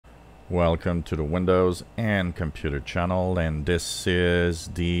Welcome to the Windows and Computer channel, and this is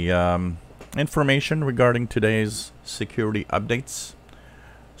the information regarding today's security updates.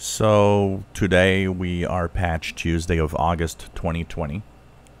 So today we are Patch Tuesday of August 2020.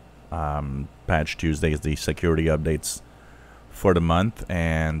 Patch Tuesday is the security updates for the month,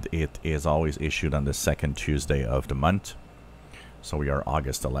 and it is always issued on the second Tuesday of the month. So we are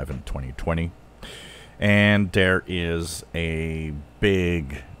August 11, 2020. And there is a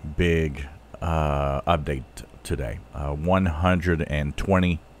big update today.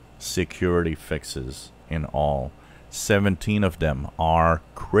 120 security fixes in all. 17 of them are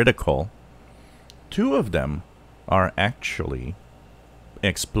critical. 2 of them are actually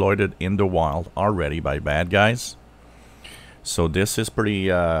exploited in the wild already by bad guys. So this is pretty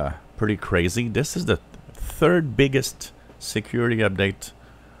crazy. This is the third biggest security update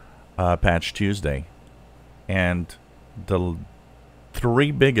Patch Tuesday. And the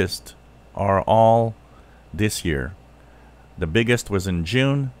 3 biggest are all this year. The biggest was in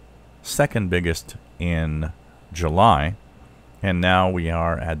June, second biggest in July, and now we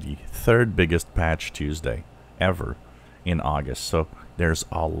are at the 3rd biggest Patch Tuesday ever in August. So there's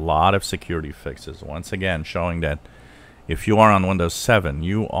a lot of security fixes. Once again, showing that if you are on Windows 7,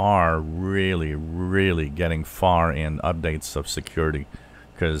 you are really getting far in updates of security,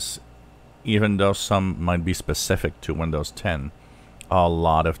 because even though some might be specific to Windows 10, a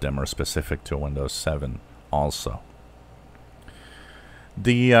lot of them are specific to Windows 7 also.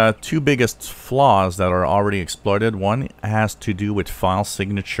 The 2 biggest flaws that are already exploited, one has to do with file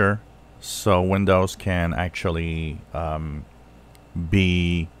signature. So Windows can actually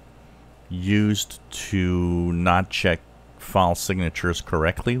be used to not check file signatures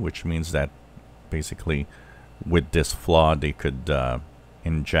correctly, which means that basically with this flaw they could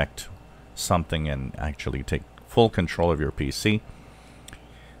inject something and actually take full control of your PC.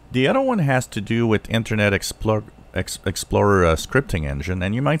 The other one has to do with Internet Explorer scripting engine,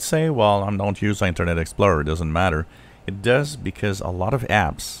 and you might say, well, I don't use Internet Explorer, it doesn't matter. It does, because a lot of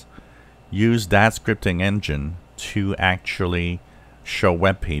apps use that scripting engine to actually show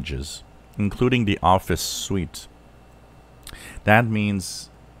web pages, including the Office suite. That means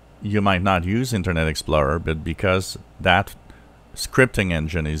you might not use Internet Explorer, but because that scripting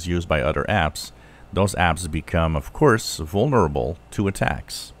engine is used by other apps, those apps become, of course, vulnerable to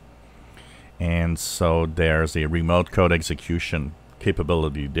attacks. And so there's a remote code execution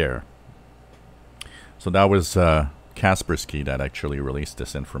capability there. So that was Kaspersky that actually released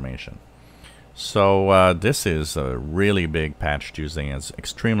this information. So this is a really big Patch Tuesday, and it's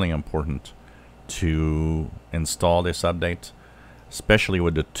extremely important to install this update, especially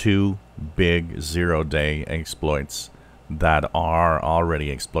with the 2 big 0-day exploits that are already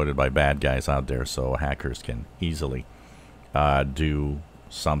exploited by bad guys out there, so hackers can easily do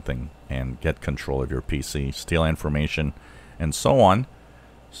something and get control of your PC, steal information, and so on.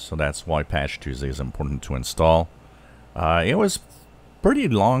 So that's why Patch Tuesday is important to install. It was pretty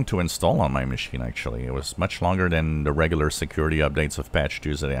long to install on my machine, actually. It was much longer than the regular security updates of Patch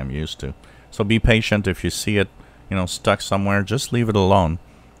Tuesday I'm used to. So be patient. If you see it, stuck somewhere, just leave it alone.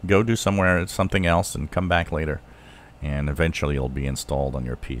 Go do something else and come back later, and eventually it'll be installed on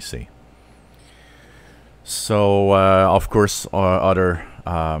your PC. So of course other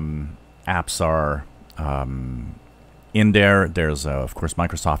apps are in there. There's of course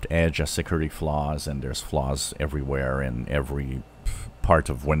Microsoft Edge has security flaws, and there's flaws everywhere in every part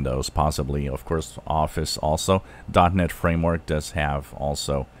of Windows possibly. Of course Office also. .NET Framework does have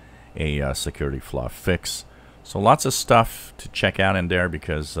also a security flaw fix. So lots of stuff to check out in there,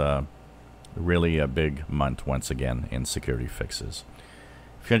 because really a big month once again in security fixes.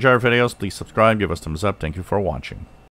 If you enjoy our videos, please subscribe, give us thumbs up. Thank you for watching.